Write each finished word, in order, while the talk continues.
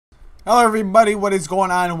Hello everybody, what is going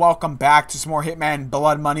on? Welcome back to some more Hitman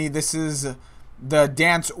Blood Money. This is the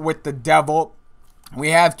Dance with the Devil. We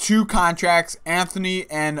have two contracts, Anthony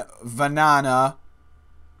and Vanana.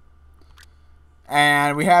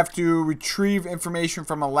 And we have to retrieve information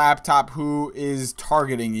from a laptop who is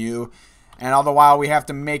targeting you. And all the while we have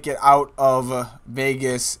to make it out of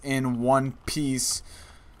Vegas in one piece.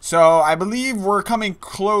 So I believe we're coming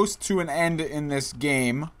close to an end in this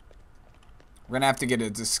game. We're going to have to get a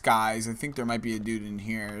disguise. I think there might be a dude in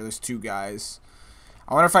here. There's two guys.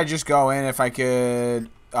 I wonder if I just go in, if I could...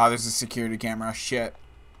 Oh, there's a security camera. Shit.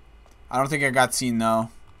 I don't think I got seen, though.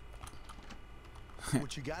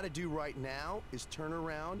 What you got to do right now is turn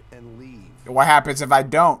around and leave. What happens if I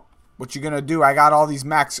don't? What you going to do? I got all these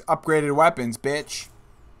max upgraded weapons, bitch.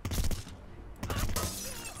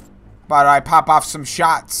 But I pop off some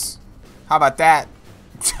shots. How about that?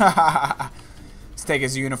 Let's take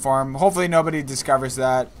his uniform. Hopefully nobody discovers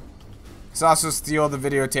that. Let's also steal the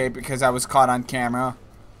videotape because I was caught on camera.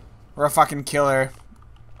 We're a fucking killer.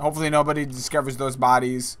 Hopefully nobody discovers those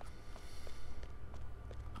bodies.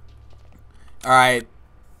 Alright.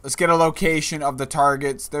 Let's get a location of the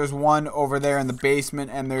targets. There's one over there in the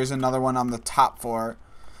basement and there's another one on the top floor.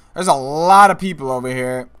 There's a lot of people over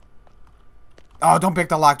here. Oh, don't pick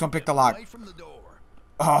the lock. Don't pick the lock. Away from the door.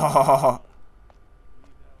 Oh.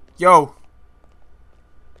 Yo.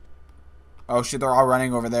 Oh shit, they're all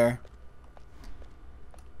running over there.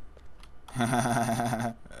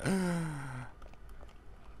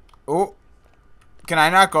 Oh. Can I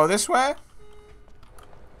not go this way?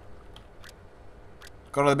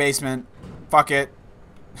 Go to the basement. Fuck it.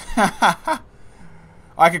 Oh,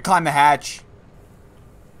 I could climb the hatch.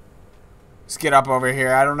 Let's get up over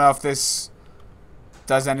here. I don't know if this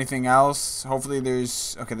does anything else. Hopefully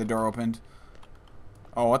there's... Okay, the door opened.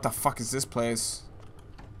 Oh, what the fuck is this place?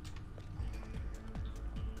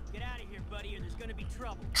 Get out of here, buddy, or there's gonna be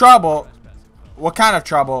trouble. Trouble? What kind of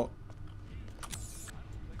trouble?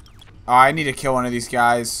 Oh, I need to kill one of these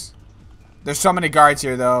guys. There's so many guards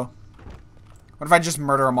here, though. What if I just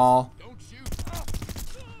murder them all? Don't shoot.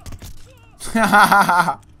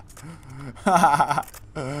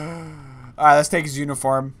 Alright, let's take his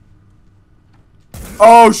uniform.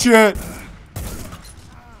 Oh, shit!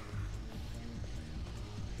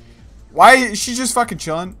 Why is she just fucking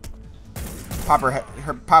chilling? Pop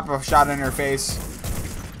pop a shot in her face.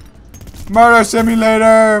 Murder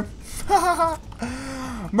simulator!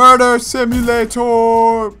 Murder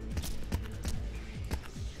simulator!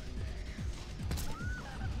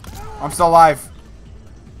 I'm still alive.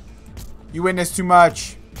 You witnessed too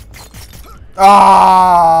much.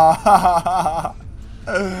 Ah!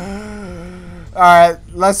 Alright,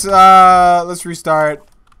 let's restart.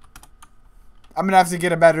 I'm gonna have to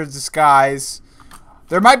get a better disguise.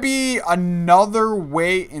 There might be another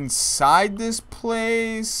way inside this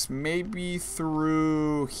place. Maybe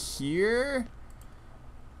through here?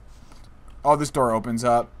 Oh, this door opens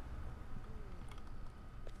up.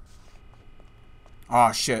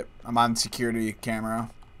 Oh shit, I'm on security camera.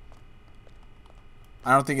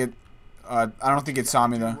 I don't think it saw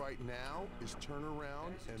me though. Right now is turn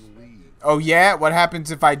around and leave. Oh yeah? What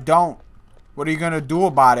happens if I don't? What are you gonna do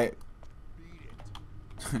about it?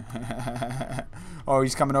 Oh,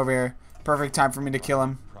 he's coming over here. Perfect time for me to kill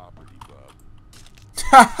him.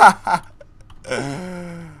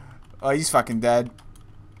 Oh, he's fucking dead.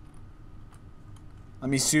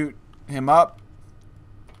 Let me suit him up.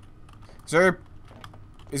 Is there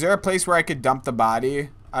a place where I could dump the body?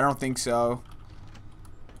 I don't think so.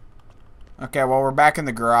 Okay, well, we're back in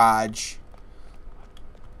the garage.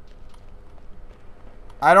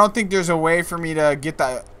 I don't think there's a way for me to get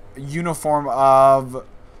the uniform of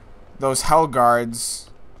those hell guards.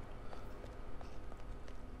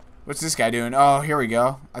 What's this guy doing? Oh, here we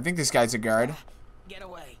go. I think this guy's a guard. Get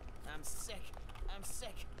away. I'm sick. I'm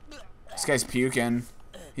sick. This guy's puking.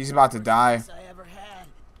 He's about to die. Best I ever had.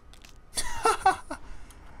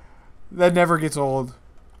 That never gets old.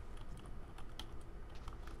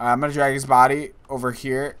 I'm gonna drag his body over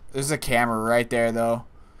here. There's a camera right there, though.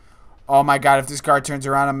 Oh my god, if this guard turns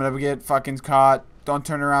around, I'm gonna get fucking caught. Don't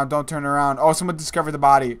turn around, don't turn around. Oh, someone discovered the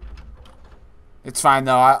body. It's fine,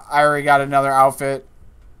 though. I already got another outfit.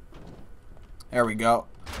 There we go.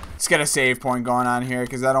 Let's get a save point going on here,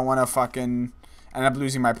 because I don't want to fucking end up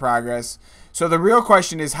losing my progress. So the real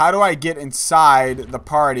question is, how do I get inside the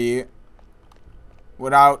party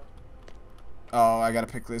without... Oh, I gotta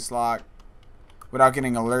pick this lock. Without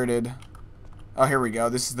getting alerted. Oh, here we go.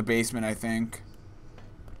 This is the basement, I think.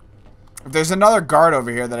 If there's another guard over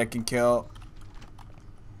here that I can kill.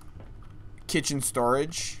 Kitchen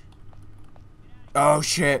storage. Oh,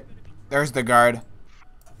 shit. There's the guard.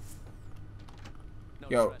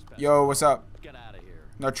 Yo, what's up? Get out of here.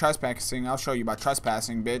 No trespassing. I'll show you about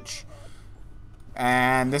trespassing, bitch.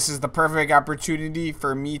 And this is the perfect opportunity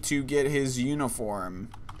for me to get his uniform.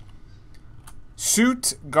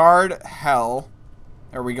 Suit guard hell.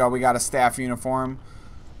 There we go. We got a staff uniform.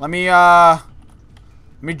 Let me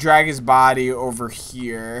drag his body over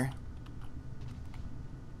here.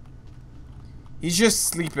 He's just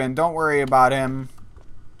sleeping. Don't worry about him.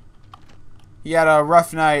 He had a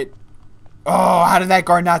rough night. Oh, how did that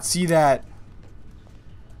guard not see that?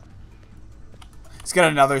 He's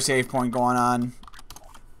got another save point going on.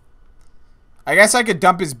 I guess I could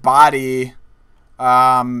dump his body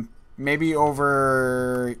maybe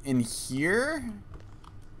over in here.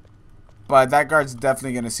 But that guard's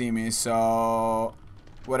definitely going to see me, so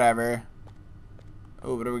whatever.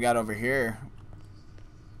 Oh, what do we got over here?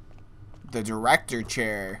 The director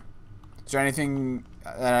chair. Is there anything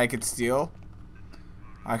that I could steal?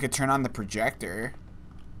 I could turn on the projector.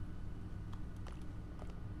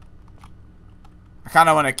 I kind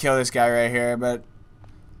of want to kill this guy right here, but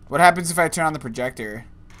what happens if I turn on the projector?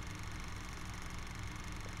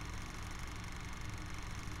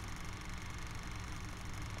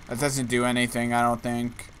 That doesn't do anything, I don't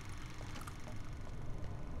think.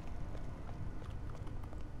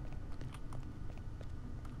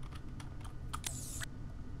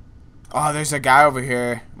 Oh, there's a guy over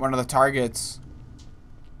here. One of the targets.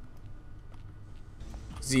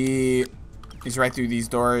 He's right through these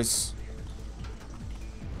doors.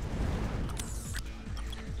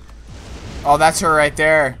 Oh, that's her right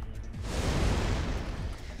there.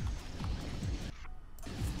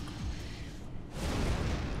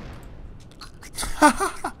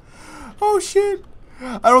 Oh shit.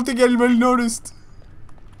 I don't think anybody noticed.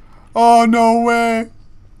 Oh, no way.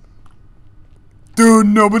 Dude,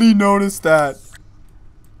 nobody noticed that.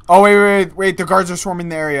 Oh, wait. The guards are swarming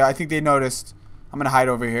the area. I think they noticed. I'm gonna hide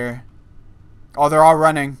over here. Oh, they're all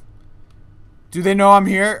running. Do they know I'm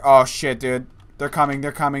here? Oh, shit, dude. They're coming.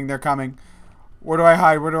 They're coming. They're coming. Where do I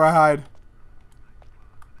hide? Where do I hide?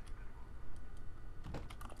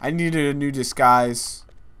 I needed a new disguise.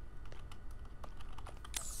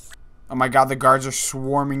 Oh my god, the guards are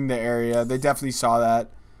swarming the area. They definitely saw that.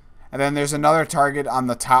 And then there's another target on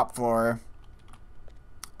the top floor.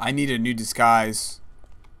 I need a new disguise.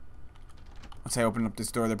 Once I open up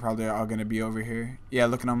this door, they're probably all going to be over here. Yeah,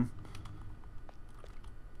 look at them.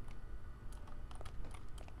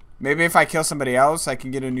 Maybe if I kill somebody else, I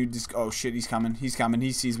can get a new disc. Oh shit, he's coming. He's coming.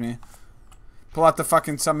 He sees me. Pull out the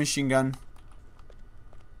fucking submachine gun.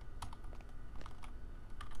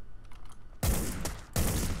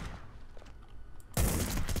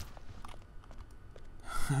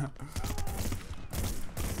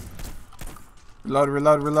 Reload,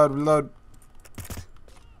 reload, reload, reload.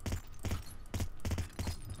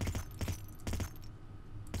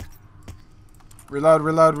 Reload,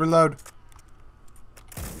 reload, reload.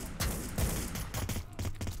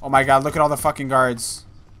 Oh my god, look at all the fucking guards.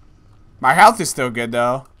 My health is still good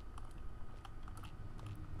though.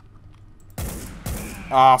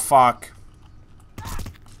 Oh fuck.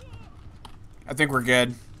 I think we're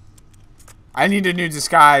good. I need a new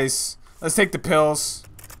disguise. Let's take the pills.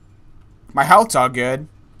 My health's all good.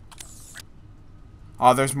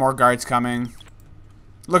 Oh, there's more guards coming.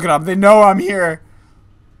 Look at them. They know I'm here.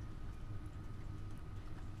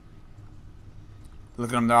 Look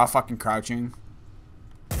at them. They're all fucking crouching.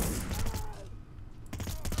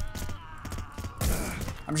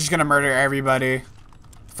 I'm just gonna murder everybody.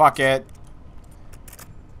 Fuck it.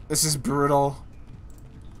 This is brutal.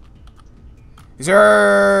 Is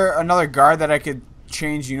there another guard that I could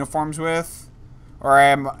change uniforms with? Or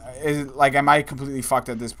am I completely fucked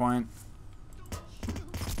at this point?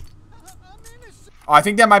 Oh, I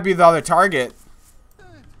think that might be the other target.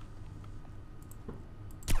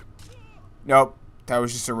 Nope. That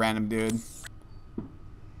was just a random dude.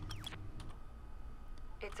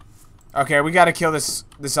 Okay, we gotta kill this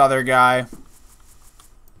other guy. I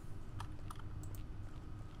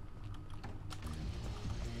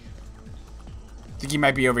think he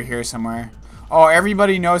might be over here somewhere. Oh,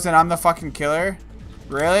 everybody knows that I'm the fucking killer?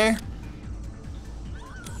 Really?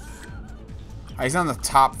 Oh, he's on the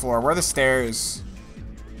top floor. Where are the stairs?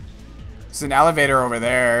 There's an elevator over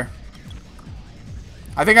there.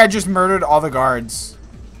 I think I just murdered all the guards.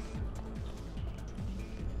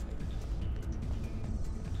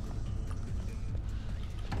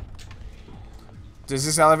 Does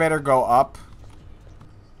this elevator go up?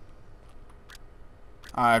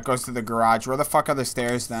 It goes to the garage. Where the fuck are the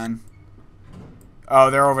stairs then? Oh,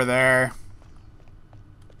 they're over there.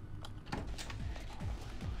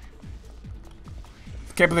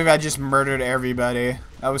 Can't believe I just murdered everybody.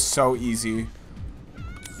 That was so easy.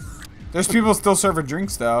 There's people still serving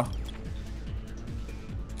drinks, though.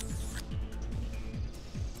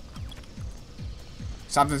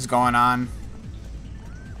 Something's going on.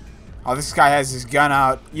 Oh, this guy has his gun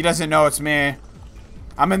out. He doesn't know it's me.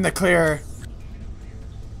 I'm in the clear.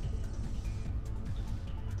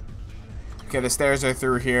 Okay, the stairs are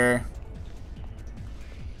through here.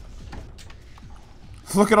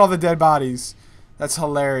 Look at all the dead bodies. That's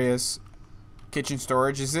hilarious. Kitchen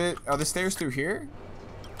storage, is it? Are the stairs through here?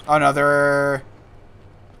 Oh no, they're...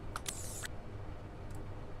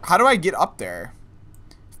 How do I get up there?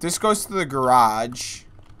 This goes to the garage.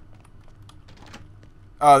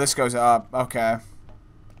 Oh, this goes up. Okay.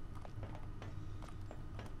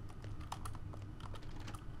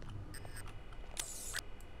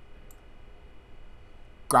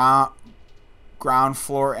 Ground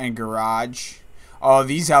floor and garage. Oh,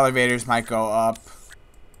 these elevators might go up.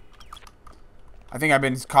 I think I've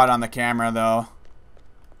been caught on the camera, though.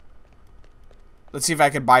 Let's see if I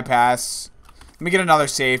can bypass. Let me get another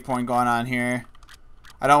save point going on here.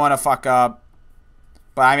 I don't want to fuck up.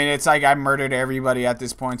 But, I mean, it's like I murdered everybody at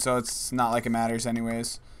this point, so it's not like it matters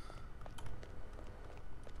anyways.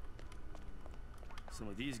 Some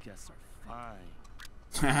of these guys are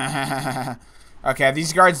fine. Okay,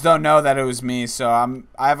 these guards don't know that it was me, so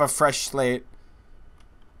I have a fresh slate.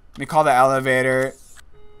 Let me call the elevator.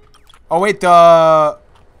 Oh wait, the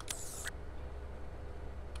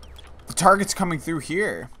target's coming through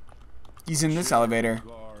here. He's in this elevator.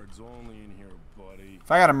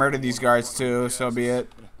 If I gotta murder these guards too, so be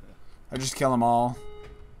it. I'll just kill them all.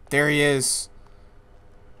 There he is.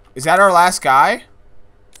 Is that our last guy?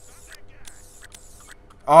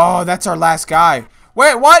 Oh, that's our last guy.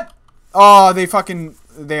 Wait, what? Oh, they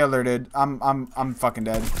alerted. I'm fucking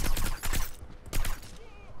dead.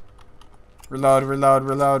 Reload, reload,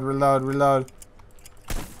 reload, reload, reload.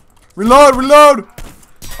 Reload, reload!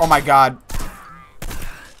 Oh my god.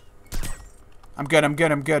 I'm good, I'm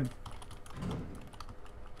good, I'm good.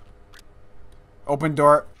 Open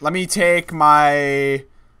door. Let me take my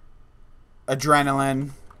adrenaline.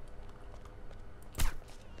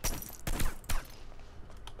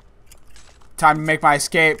 Time to make my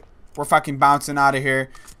escape. We're fucking bouncing out of here.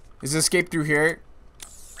 Is the escape through here?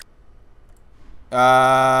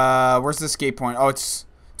 Where's the escape point? Oh, it's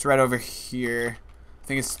right over here. I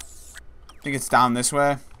think it's down this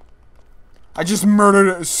way. I just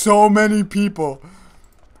murdered so many people.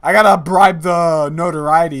 I gotta bribe the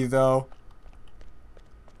notoriety though.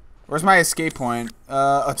 Where's my escape point?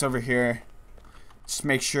 Oh, it's over here. Just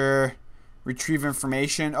make sure. Retrieve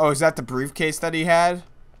information. Oh, is that the briefcase that he had?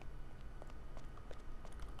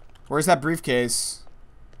 Where's that briefcase?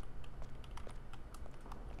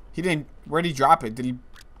 He didn't. Where'd he drop it? Did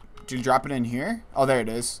he drop it in here? Oh, there it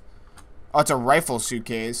is. Oh, it's a rifle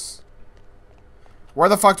suitcase. Where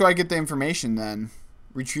the fuck do I get the information then?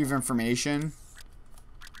 Retrieve information.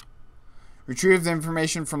 Retrieve the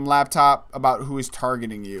information from laptop about who is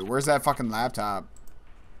targeting you. Where's that fucking laptop?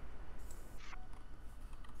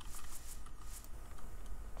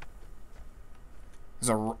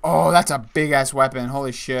 Oh, that's a big ass weapon.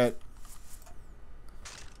 Holy shit.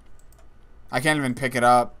 I can't even pick it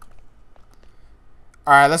up.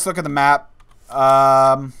 Alright, let's look at the map.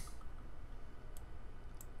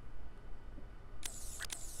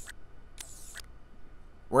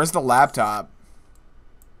 Where's the laptop?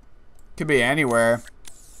 Could be anywhere.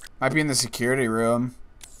 Might be in the security room.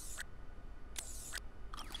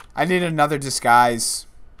 I need another disguise.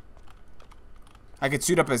 I could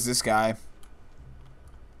suit up as this guy.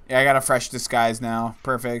 Yeah, I got a fresh disguise now.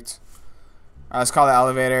 Perfect. Alright, let's call the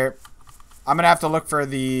elevator. I'm gonna have to look for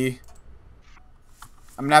the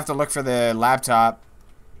laptop.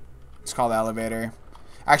 Let's call the elevator.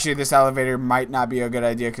 Actually, this elevator might not be a good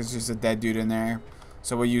idea because there's a dead dude in there.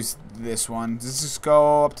 So we'll use this one. Does this just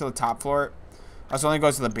go up to the top floor? This only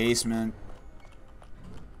goes to the basement.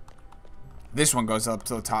 This one goes up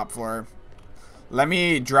to the top floor. Let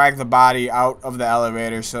me drag the body out of the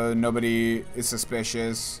elevator so nobody is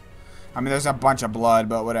suspicious. I mean, there's a bunch of blood,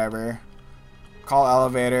 but whatever. Call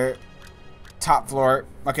elevator. Top floor.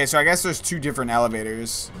 Okay, so I guess there's two different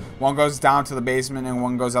elevators. One goes down to the basement and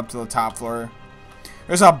one goes up to the top floor.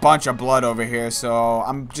 There's a bunch of blood over here, so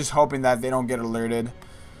I'm just hoping that they don't get alerted.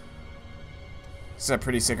 It's a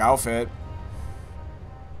pretty sick outfit.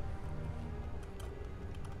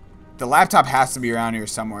 The laptop has to be around here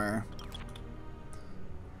somewhere.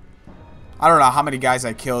 I don't know how many guys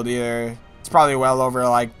I killed either. It's probably well over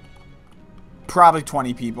like probably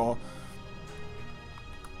 20 people.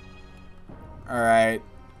 Alright.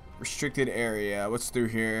 Restricted area. What's through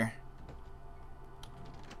here?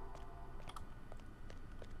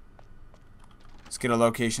 Let's get a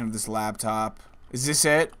location of this laptop. Is this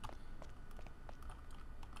it?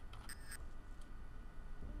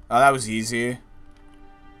 Oh, that was easy.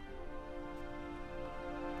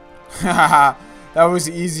 That was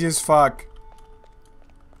easy as fuck.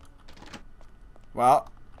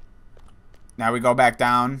 Well, now we go back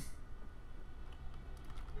down.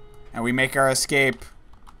 And we make our escape.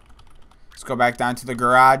 Let's go back down to the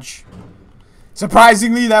garage.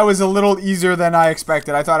 Surprisingly, that was a little easier than I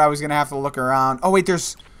expected. I thought I was going to have to look around. Oh, wait,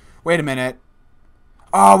 wait a minute.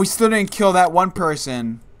 Oh, we still didn't kill that one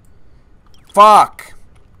person. Fuck.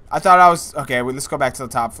 I thought I was... Okay, let's go back to the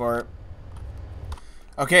top floor.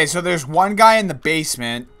 Okay, so there's one guy in the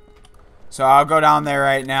basement. So I'll go down there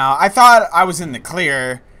right now. I thought I was in the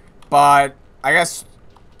clear, but I guess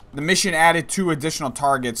the mission added 2 additional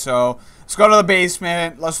targets. So let's go to the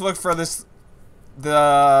basement. Let's look for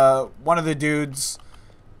one of the dudes,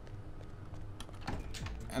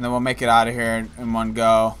 and then we'll make it out of here in one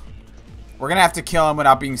go. We're gonna have to kill him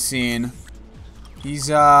without being seen.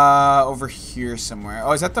 He's over here somewhere.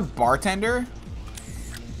 Oh, is that the bartender?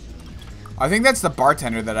 I think that's the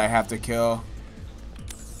bartender that I have to kill.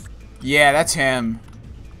 Yeah, that's him.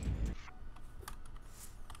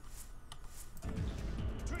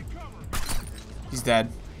 He's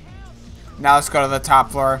dead. Now let's go to the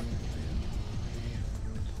top floor.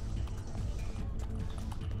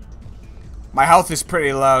 My health is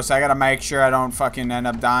pretty low, so I gotta make sure I don't fucking end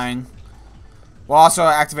up dying. We'll also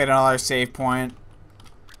activate another save point.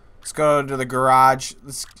 Let's go to the garage.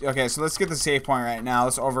 Okay, so let's get the save point right now.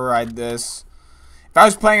 Let's override this. If I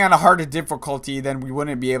was playing on a harder difficulty, then we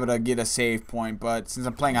wouldn't be able to get a save point. But since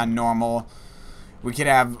I'm playing on normal, we could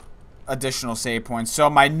have additional save points. So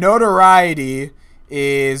my notoriety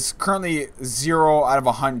is currently 0 out of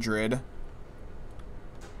 100.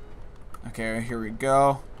 Okay, here we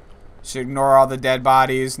go. Should ignore all the dead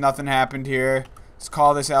bodies. Nothing happened here. Let's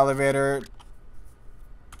call this elevator.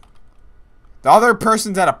 The other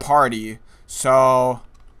person's at a party, so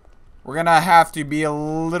we're gonna have to be a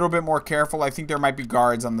little bit more careful. I think there might be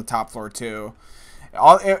guards on the top floor too.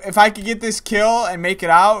 If I could get this kill and make it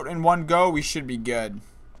out in one go, we should be good.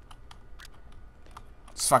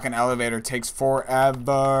 This fucking elevator takes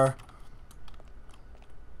forever.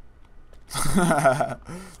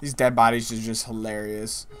 These dead bodies are just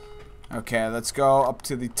hilarious. Okay, let's go up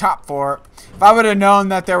to the top floor. If I would have known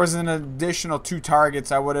that there was an additional 2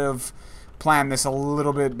 targets, I would have planned this a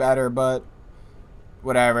little bit better, but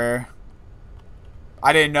whatever.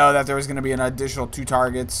 I didn't know that there was going to be an additional 2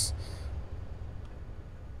 targets.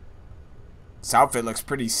 This outfit looks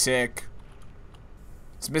pretty sick.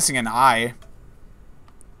 It's missing an eye.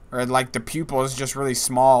 Or like the pupil is just really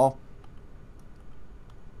small.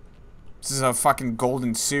 This is a fucking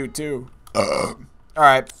golden suit too.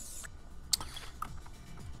 Alright.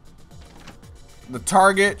 The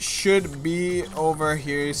target should be over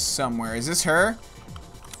here somewhere. Is this her?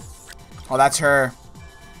 Oh, that's her.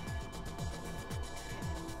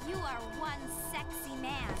 You are one sexy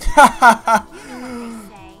man. You know what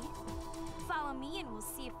they say. Follow me and we'll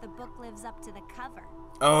see if the book lives up to the cover.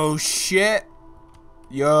 Oh shit.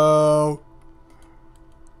 Yo.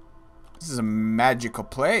 This is a magical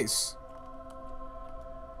place.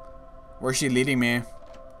 Where's she leading me?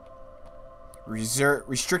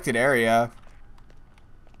 Restricted area.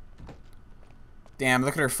 Damn,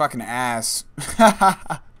 look at her fucking ass.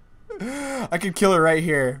 I could kill her right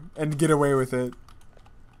here and get away with it.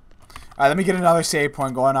 Alright, let me get another save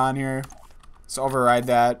point going on here. Let's override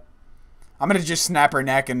that. I'm gonna just snap her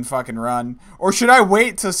neck and fucking run. Or should I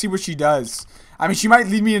wait to see what she does? I mean, she might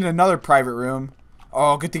lead me in another private room.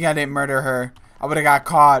 Oh, good thing I didn't murder her. I would've got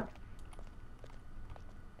caught.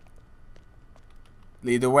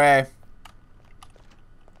 Lead the way.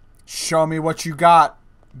 Show me what you got,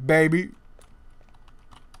 baby.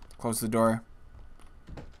 Close the door.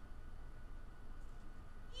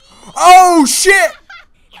 Oh, shit!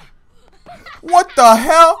 What the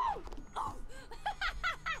hell?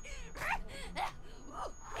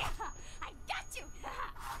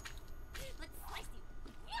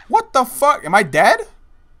 What the fuck? Am I dead?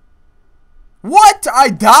 What? I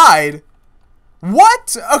died?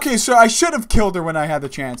 What? Okay, so I should have killed her when I had the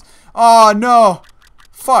chance. Oh, no.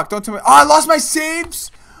 Fuck, don't tell me. Oh, I lost my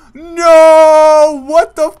saves? No!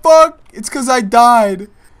 What the fuck? It's because I died.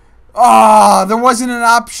 Ah, there wasn't an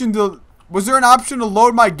option to... Was there an option to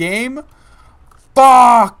load my game?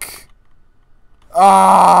 Fuck!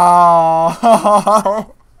 Ah!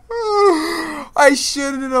 I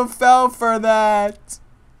shouldn't have fell for that.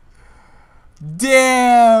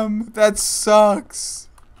 Damn! That sucks.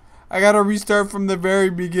 I gotta restart from the very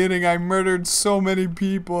beginning. I murdered so many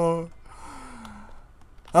people.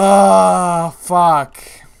 Oh, fuck.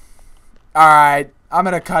 Alright, I'm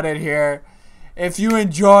gonna cut it here. If you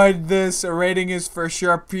enjoyed this, a rating is for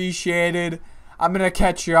sure appreciated. I'm gonna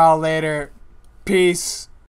catch you all later. Peace.